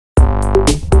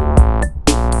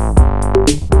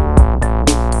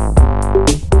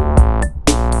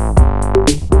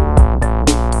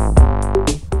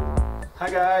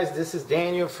this is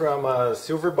Daniel from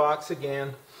Silverbox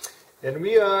again, and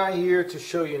we are here to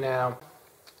show you now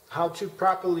how to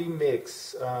properly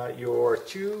mix your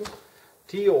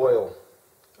 2T oil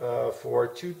for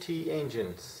 2T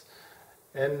engines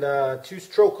and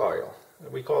 2-stroke oil.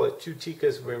 We call it 2T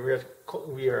because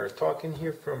we are talking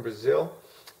here from Brazil,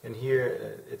 and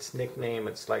here it's nickname,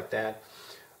 it's like that.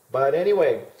 But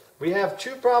anyway, we have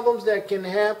two problems that can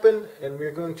happen, and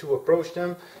we're going to approach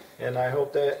them, and I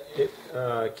hope that it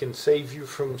can save you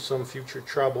from some future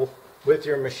trouble with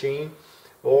your machine,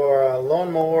 or a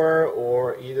lawnmower,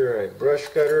 or either a brush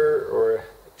cutter, or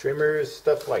trimmers,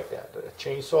 stuff like that,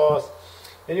 chainsaws.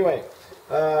 Anyway,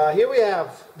 here we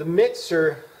have the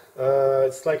mixer.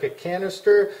 It's like a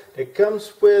canister that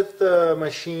comes with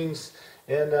machines,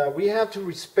 and we have to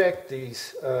respect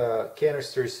these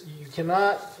canisters. You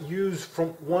cannot use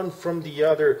one from the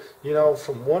other, you know,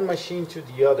 from one machine to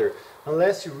the other,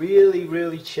 unless you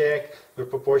really check the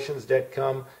proportions that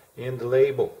come in the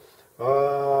label.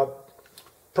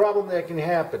 Problem that can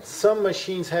happen: some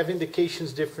machines have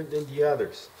indications different than the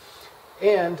others,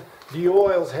 and the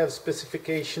oils have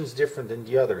specifications different than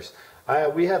the others.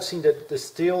 We have seen that the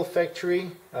steel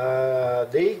factory,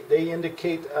 they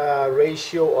indicate a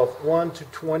ratio of 1 to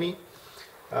 20.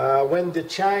 When the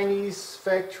Chinese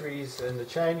factories and the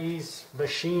Chinese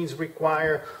machines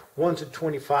require 1 to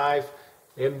 25,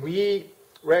 and we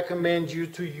recommend you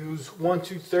to use 1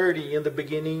 to 30 in the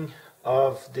beginning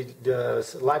of the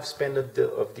lifespan of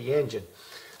the engine.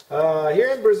 Here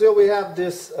in Brazil we have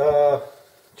this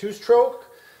 2-stroke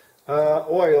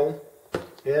oil,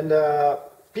 and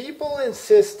people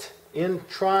insist in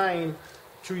trying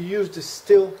to use the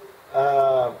steel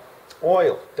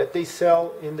oil that they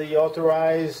sell in the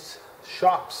authorized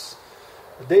shops.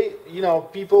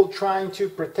 People trying to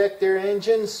protect their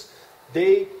engines,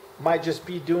 they might just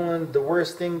be doing the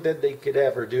worst thing that they could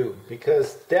ever do,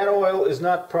 because that oil is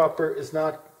not proper, is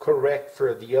not correct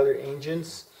for the other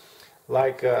engines,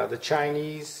 like the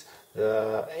Chinese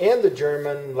and the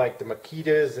German, like the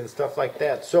Makitas and stuff like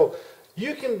that. So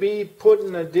you can be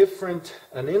putting an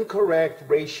incorrect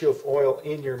ratio of oil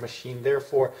in your machine.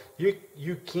 Therefore,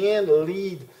 you can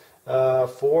lead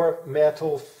for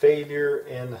metal failure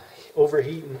and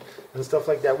overheating and stuff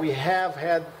like that. We have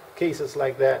had cases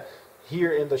like that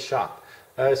here in the shop,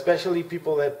 especially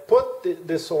people that put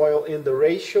this oil in the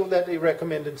ratio that they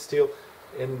recommend in steel,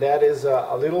 and that is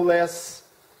a little less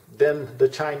than the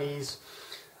Chinese.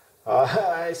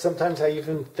 Sometimes I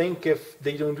even think if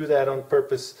they don't do that on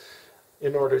purpose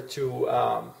in order to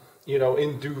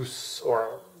induce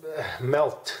or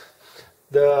melt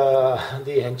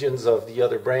the engines of the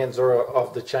other brands or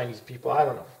of the Chinese people. I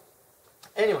don't know.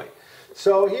 Anyway,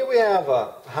 so here we have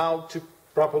how to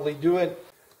properly do it.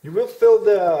 You will fill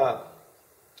the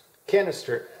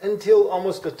canister until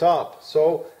almost the top.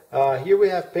 So here we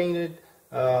have painted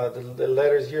the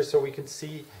letters here so we can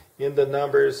see in the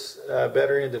numbers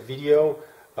better in the video.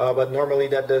 But normally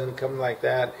that doesn't come like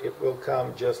that. It will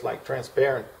come just like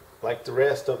transparent, like the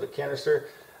rest of the canister.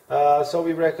 So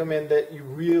we recommend that you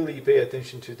really pay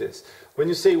attention to this. When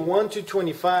you say 1 to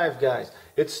 25, guys,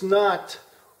 it's not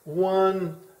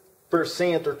 1%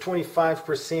 or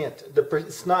 25%.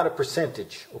 It's not a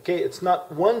percentage, okay? It's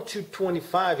not 1 to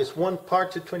 25. It's 1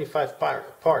 part to 25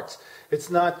 parts. It's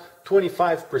not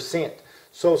 25%.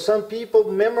 So some people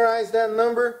memorize that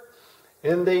number,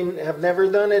 and they have never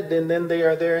done it, and then they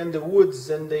are there in the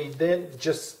woods, and they then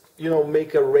just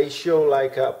make a ratio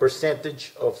like a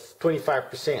percentage of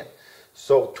 25%.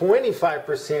 So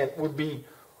 25% would be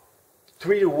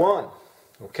 3 to 1,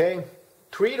 okay?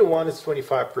 3 to 1 is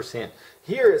 25%.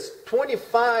 Here is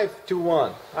 25 to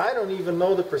 1. I don't even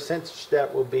know the percentage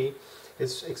that will be.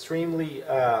 It's extremely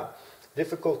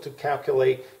difficult to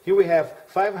calculate. Here we have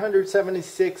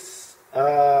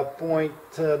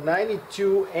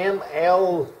 576.92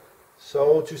 ml,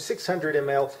 so to 600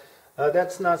 ml.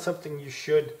 That's not something you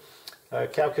should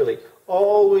calculate.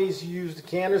 Always use the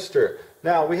canister.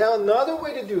 Now we have another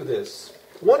way to do this.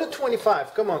 1 to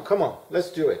 25. Come on, let's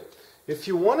do it. If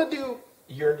you want to do,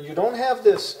 you don't have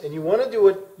this, and you want to do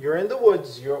it, you're in the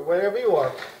woods, you're wherever you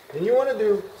are, and you want to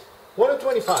do 1 to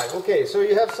 25. Okay, so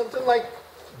you have something like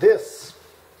this.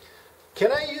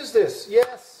 Can I use this?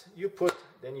 Yes, you put.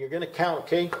 Then you're going to count,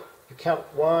 okay? You count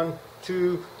 1,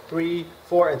 2, 3,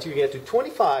 4 until you get to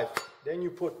 25. Then you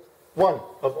put 1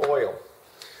 of oil.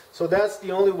 So that's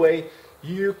the only way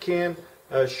you can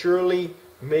surely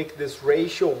make this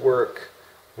ratio work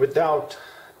without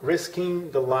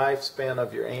risking the lifespan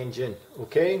of your engine,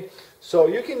 okay? So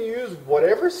you can use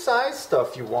whatever size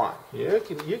stuff you want. You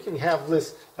can have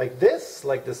this like this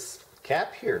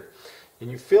cap here,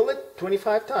 and you fill it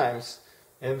 25 times.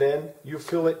 and then you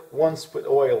fill it once with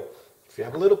oil. If you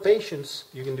have a little patience,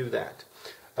 you can do that.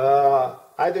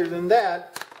 Other than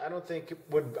that, I don't think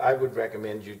I would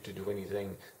recommend you to do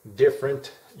anything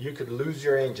different. You could lose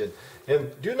your engine.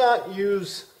 And do not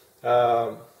use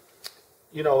oils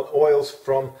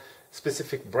from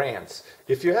specific brands.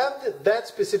 If you have that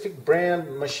specific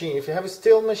brand machine, if you have a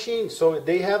Stihl machine, so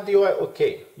they have the oil,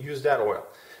 okay, use that oil.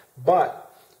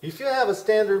 But if you have a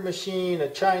standard machine, a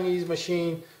Chinese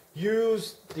machine,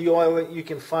 use the oil that you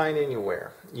can find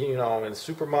anywhere, in the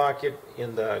supermarket,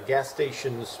 in the gas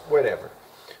stations, whatever.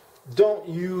 Don't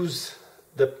use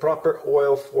the proper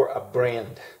oil for a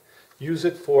brand. Use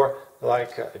it for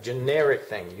like a generic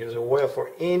thing. Use oil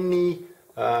for any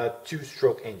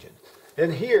two-stroke engine.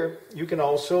 And here you can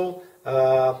also,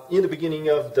 in the beginning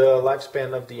of the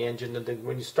lifespan of the engine, and then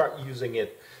when you start using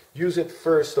it, use it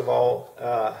first of all.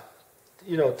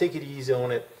 Take it easy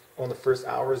on it on the first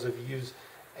hours of use.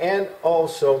 And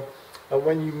also,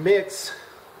 when you mix,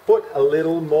 put a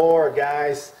little more,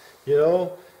 guys.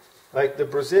 Like the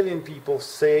Brazilian people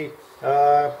say,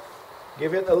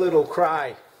 give it a little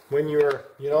cry when you're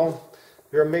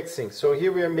mixing. So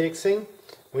here we are mixing.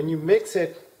 When you mix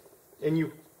it, and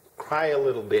you cry a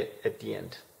little bit at the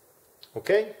end.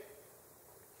 Okay?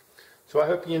 So I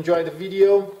hope you enjoyed the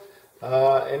video.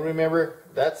 And remember,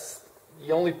 that's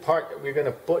the only part that we're going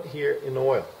to put here in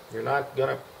oil. You're not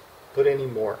going to put any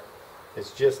more.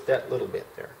 It's just that little bit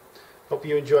there. Hope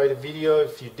you enjoyed the video.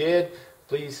 If you did,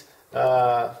 please give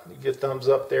a thumbs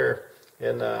up there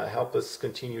and help us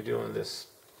continue doing this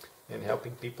and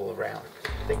helping people around.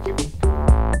 Thank you.